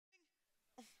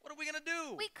What are we gonna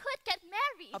do? We could get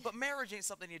married. But marriage ain't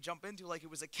something you jump into like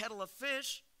it was a kettle of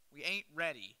fish. We ain't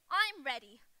ready. I'm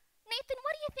ready. Nathan,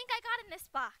 what do you think I got in this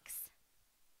box?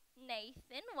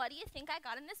 Nathan, what do you think I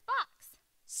got in this box?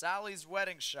 Sally's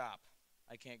wedding shop.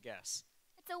 I can't guess.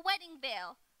 It's a wedding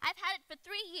veil. I've had it for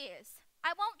 3 years.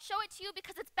 I won't show it to you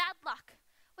because it's bad luck.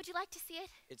 Would you like to see it?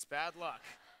 It's bad luck.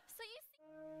 So you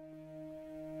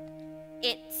see,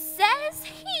 it says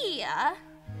here,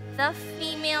 the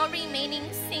female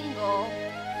remaining single,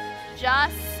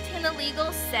 just in the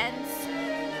legal sense,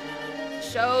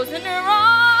 shows an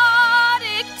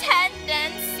erotic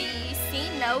tendency. See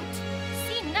note.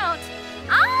 See note.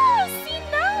 Oh, see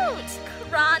note.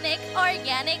 Chronic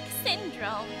organic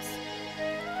syndromes.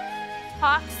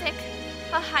 Toxic,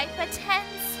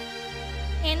 hypertense,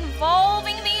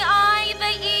 involving the eye,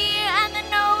 the ear, and the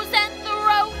nose and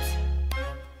throat.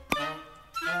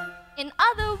 In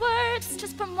other words,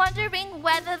 just from wondering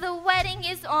whether the wedding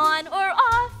is on or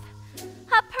off,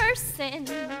 a person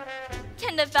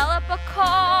can develop a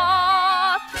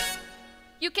cough.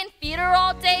 You can feed her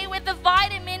all day with the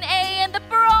vitamin A and the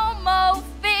bromo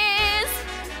fizz,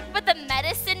 but the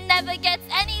medicine never gets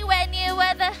anywhere near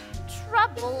where the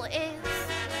trouble is.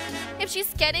 If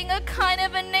she's getting a kind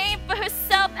of a name for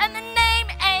herself and the name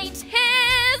ain't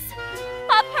his,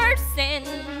 a person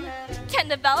can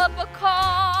develop a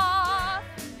cough.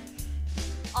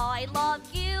 I love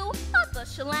you, a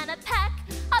bushel and a peck,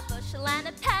 a bushel and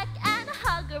a peck, and a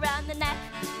hug around the neck,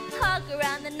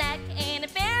 and a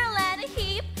barrel and a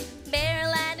heap,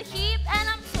 and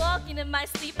I'm talking in my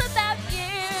sleep about you.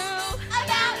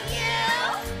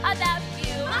 About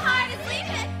you. My heart is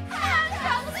leaping, I have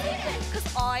trouble sleeping, 'cause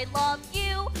I love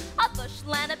you, a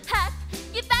bushel and a peck,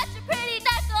 you bet your pretty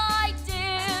neck I do.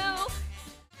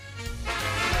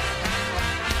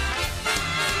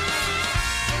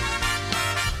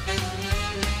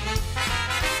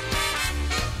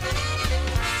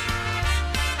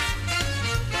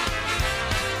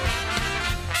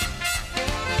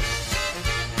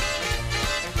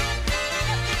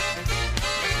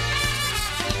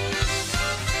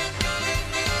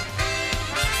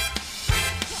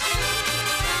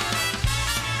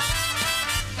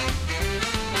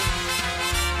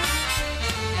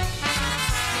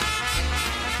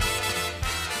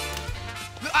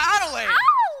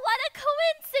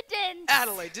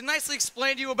 Adelaide, did nicely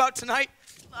explain to you about tonight?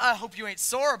 I hope you ain't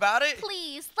sore about it.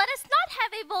 Please, let us not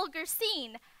have a vulgar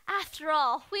scene. After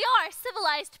all, we are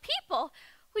civilized people.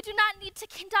 We do not need to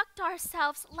conduct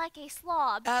ourselves like a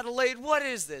slob. Adelaide, what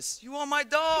is this? You want my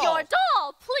doll? Your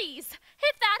doll, please.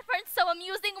 If that weren't so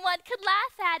amusing, one could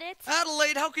laugh at it.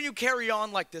 Adelaide, how can you carry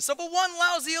on like this over one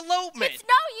lousy elopement? It's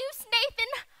no use,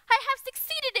 Nathan. I have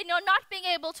succeeded in your not being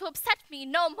able to upset me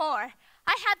no more.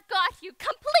 I have got you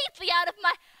completely out of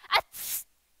my...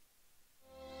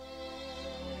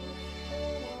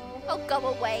 Oh, go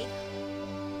away.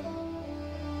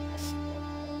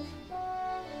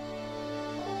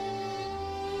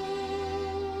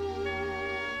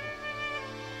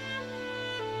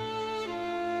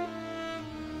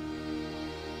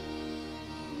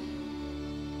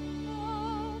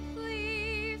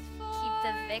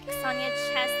 Vicks on your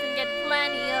chest and get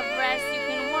plenty of rest. You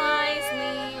can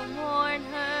wisely warn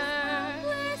her.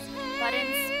 But in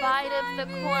spite of the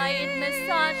quiet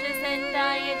massages and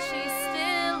diet, she's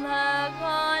still a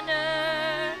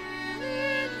goner.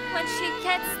 When she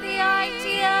gets the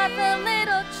idea the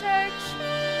little church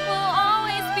will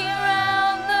always be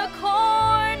around the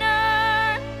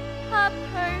corner, a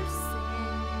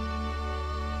person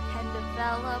can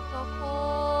develop a cold.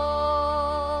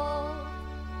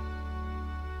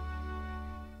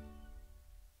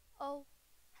 Oh,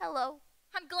 hello.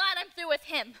 I'm glad I'm through with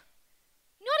him.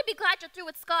 You ought to be glad you're through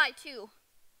with Sky, too.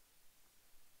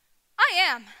 I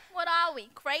am. What are we,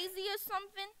 crazy or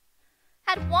something?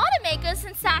 At Wanamaker's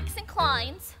and Saks and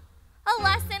Klein's, a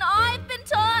lesson I've been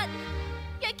taught.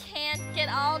 You can't get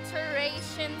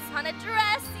alterations on a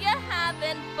dress you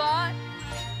haven't bought.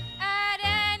 At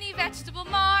any vegetable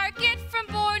market from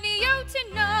Borneo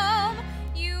to Nome,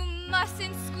 you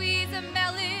mustn't squeeze a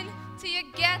melon till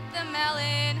you get the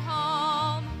melon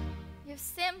home. You've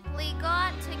simply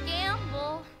got to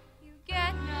gamble. You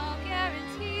get no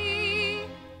guarantee.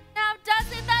 Now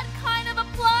doesn't that kind of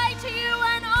apply to you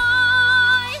and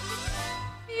I?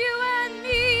 You and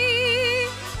me.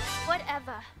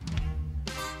 Whatever.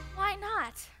 Why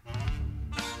not?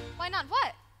 Why not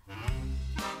what?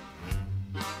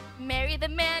 Marry the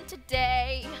man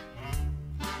today.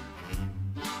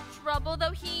 Trouble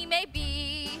though he may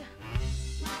be,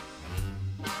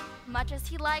 much as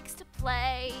he likes to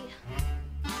play,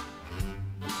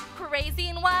 crazy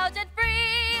and wild and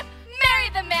free. Marry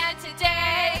the man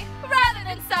today.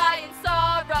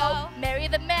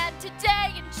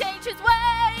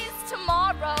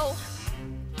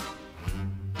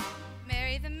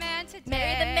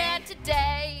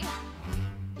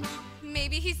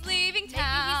 leaving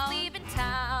town. Maybe he's leaving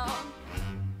town.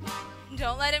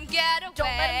 Don't let him get away. Don't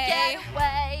let him get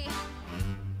away.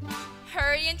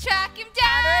 Hurry and track him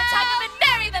down. Counterattack him and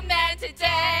marry the man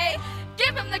today.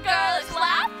 Give him the girlish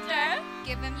laughter.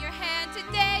 Give him your hand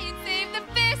today and save the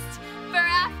fist for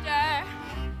after.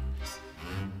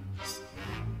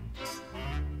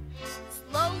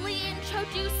 Slowly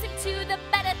introduce him to the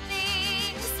better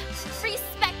things.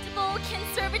 Respectable,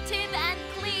 conservative, and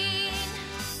clean.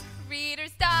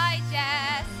 Reader's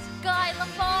Digest. Guy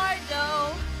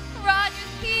Lombardo.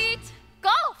 Rogers Heat.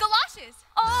 Golf. Galoshes.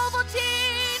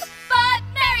 Ovaltine. But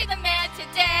marry the man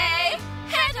today.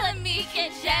 Handle him meek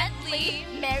and gently.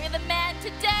 Marry the man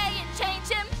today and change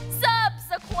him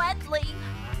subsequently.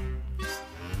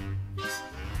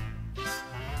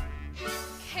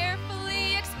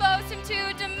 Carefully expose him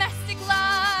to domestic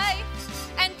life.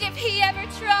 And if he ever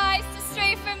tries to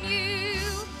stray from you,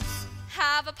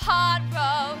 have a pot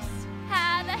roast.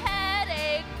 Have a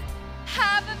headache.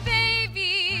 Have a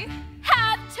baby.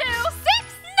 Have 2, 6, 9.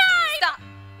 Stop.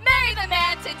 Marry the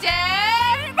man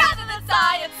today rather than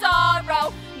sigh and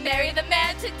sorrow. Marry the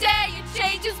man today and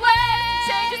change his ways.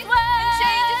 Change his ways. And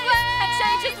change his ways. And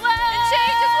change his ways. And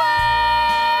change his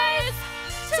ways.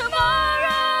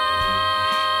 Tomorrow.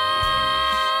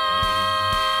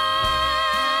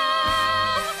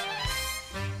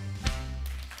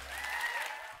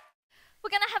 We're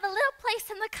gonna have a little place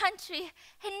in the country,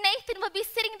 and Nathan will be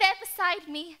sitting there beside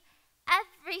me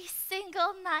every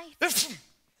single night.